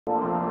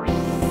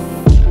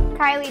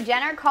Kylie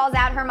Jenner calls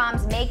out her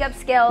mom's makeup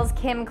skills.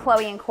 Kim,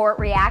 Khloe, and Kourt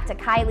react to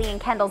Kylie and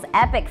Kendall's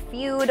epic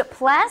feud.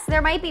 Plus,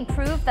 there might be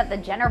proof that the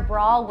Jenner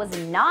brawl was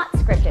not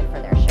scripted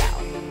for their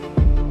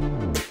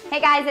show.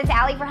 Hey guys, it's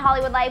Ali for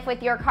Hollywood Life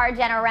with your Kard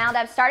Jenner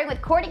roundup, starting with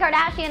Kourtney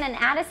Kardashian and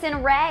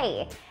Addison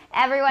Rae.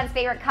 Everyone's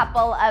favorite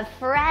couple of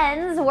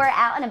friends were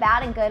out and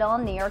about in good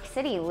old New York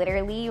City,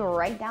 literally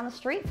right down the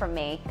street from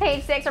me.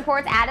 Page 6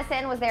 reports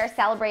Addison was there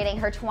celebrating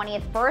her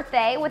 20th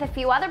birthday with a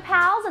few other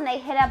pals, and they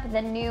hit up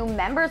the new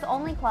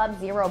members-only club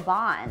Zero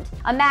Bond.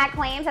 A mag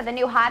claims that the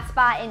new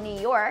hotspot in New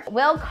York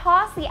will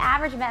cost the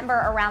average member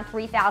around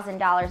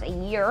 $3,000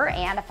 a year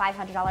and a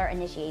 $500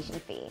 initiation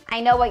fee. I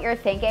know what you're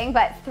thinking,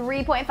 but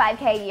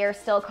 $3.5K a year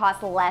still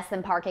costs less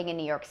than parking in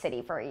New York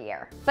City for a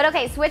year. But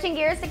okay, switching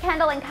gears to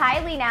Kendall and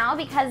Kylie now,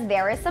 because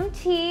there is some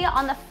tea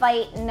on the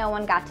fight no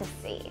one got to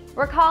see.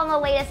 Recall in the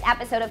latest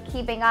episode of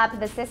Keeping Up,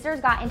 the sisters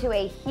got into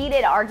a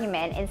heated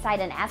argument inside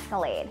an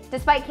Escalade.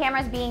 Despite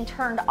cameras being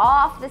turned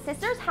off, the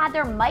sisters had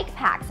their mic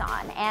packs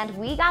on, and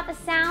we got the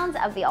sounds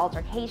of the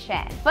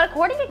altercation. But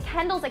according to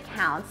Kendall's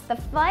accounts, the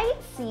fight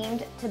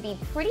seemed to be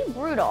pretty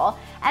brutal,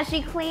 as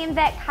she claimed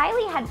that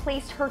Kylie had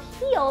placed her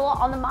heel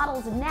on the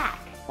model's neck.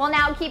 Well,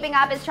 now Keeping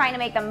Up is trying to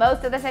make the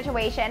most of the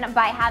situation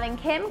by having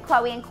Kim,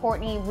 Khloe, and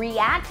Kourtney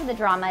react to the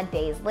drama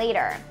days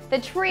later.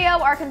 The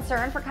trio are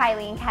concerned for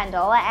Kylie and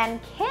Kendall, and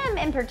Kim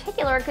in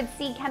particular could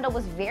see Kendall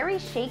was very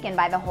shaken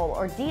by the whole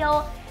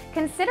ordeal,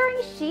 considering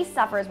she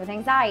suffers with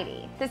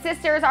anxiety. The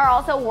sisters are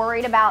also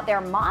worried about their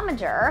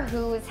momager,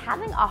 who's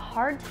having a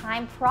hard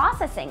time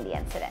processing the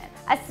incident,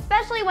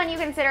 especially when you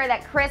consider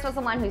that Kris was the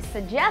one who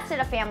suggested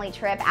a family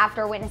trip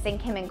after witnessing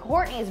Kim and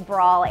Kourtney's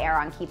brawl air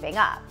on Keeping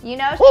Up. You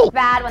know she's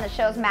bad when the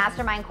show's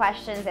mastermind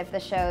questions if the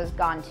show's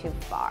gone too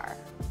far.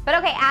 But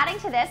okay, adding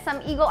to this,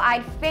 some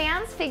eagle-eyed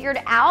fans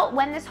figured out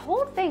when this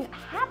whole thing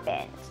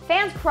happened.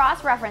 Fans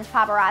cross-referenced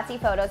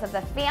paparazzi photos of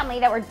the family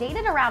that were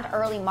dated around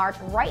early March,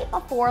 right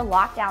before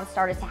lockdown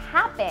started to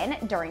happen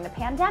during the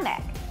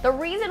pandemic. The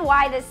reason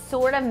why this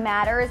sort of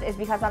matters is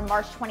because on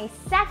March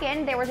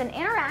 22nd, there was an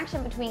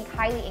interaction between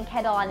Kylie and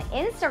Kendall on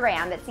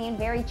Instagram that seemed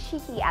very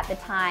cheeky at the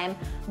time,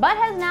 but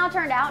has now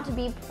turned out to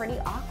be pretty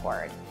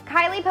awkward.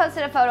 Kylie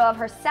posted a photo of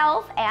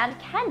herself and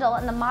Kendall,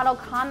 and the model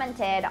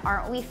commented,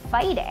 "Aren't we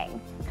fighting?"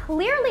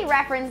 Clearly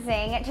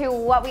referencing to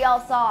what we all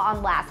saw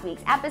on last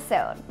week's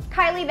episode.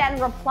 Kylie then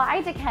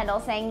replied to Kendall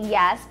saying,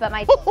 "Yes, but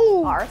my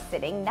are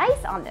sitting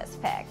nice on this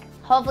pic."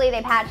 Hopefully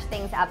they patched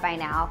things up by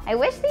now. I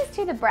wish these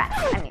two the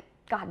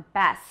God,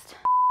 best.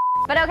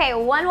 But okay,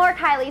 one more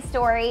Kylie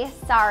story.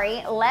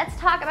 Sorry, let's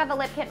talk about the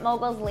lip kit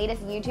mogul's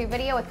latest YouTube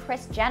video with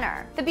Kris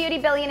Jenner. The beauty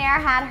billionaire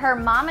had her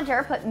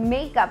momager put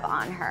makeup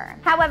on her.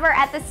 However,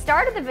 at the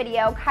start of the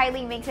video,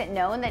 Kylie makes it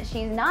known that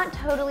she's not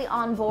totally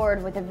on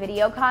board with the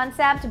video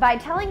concept by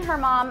telling her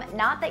mom,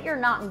 "Not that you're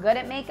not good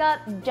at makeup,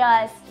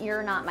 just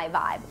you're not my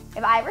vibe."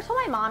 If I ever told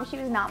my mom she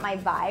was not my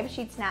vibe,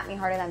 she'd snap me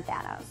harder than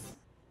Thanos.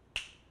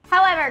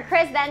 However,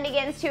 Kris then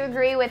begins to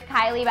agree with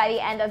Kylie by the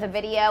end of the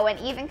video and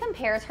even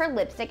compares her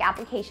lipstick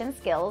application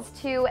skills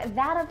to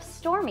that of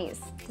Stormi's.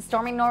 Does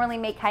Stormi normally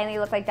make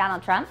Kylie look like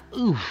Donald Trump?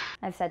 Oof.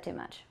 I've said too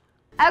much.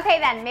 Okay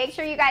then, make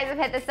sure you guys have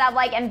hit the sub,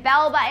 like, and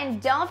bell button.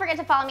 Don't forget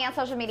to follow me on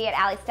social media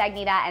at Ali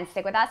Stagnitta and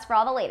stick with us for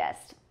all the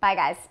latest. Bye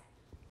guys.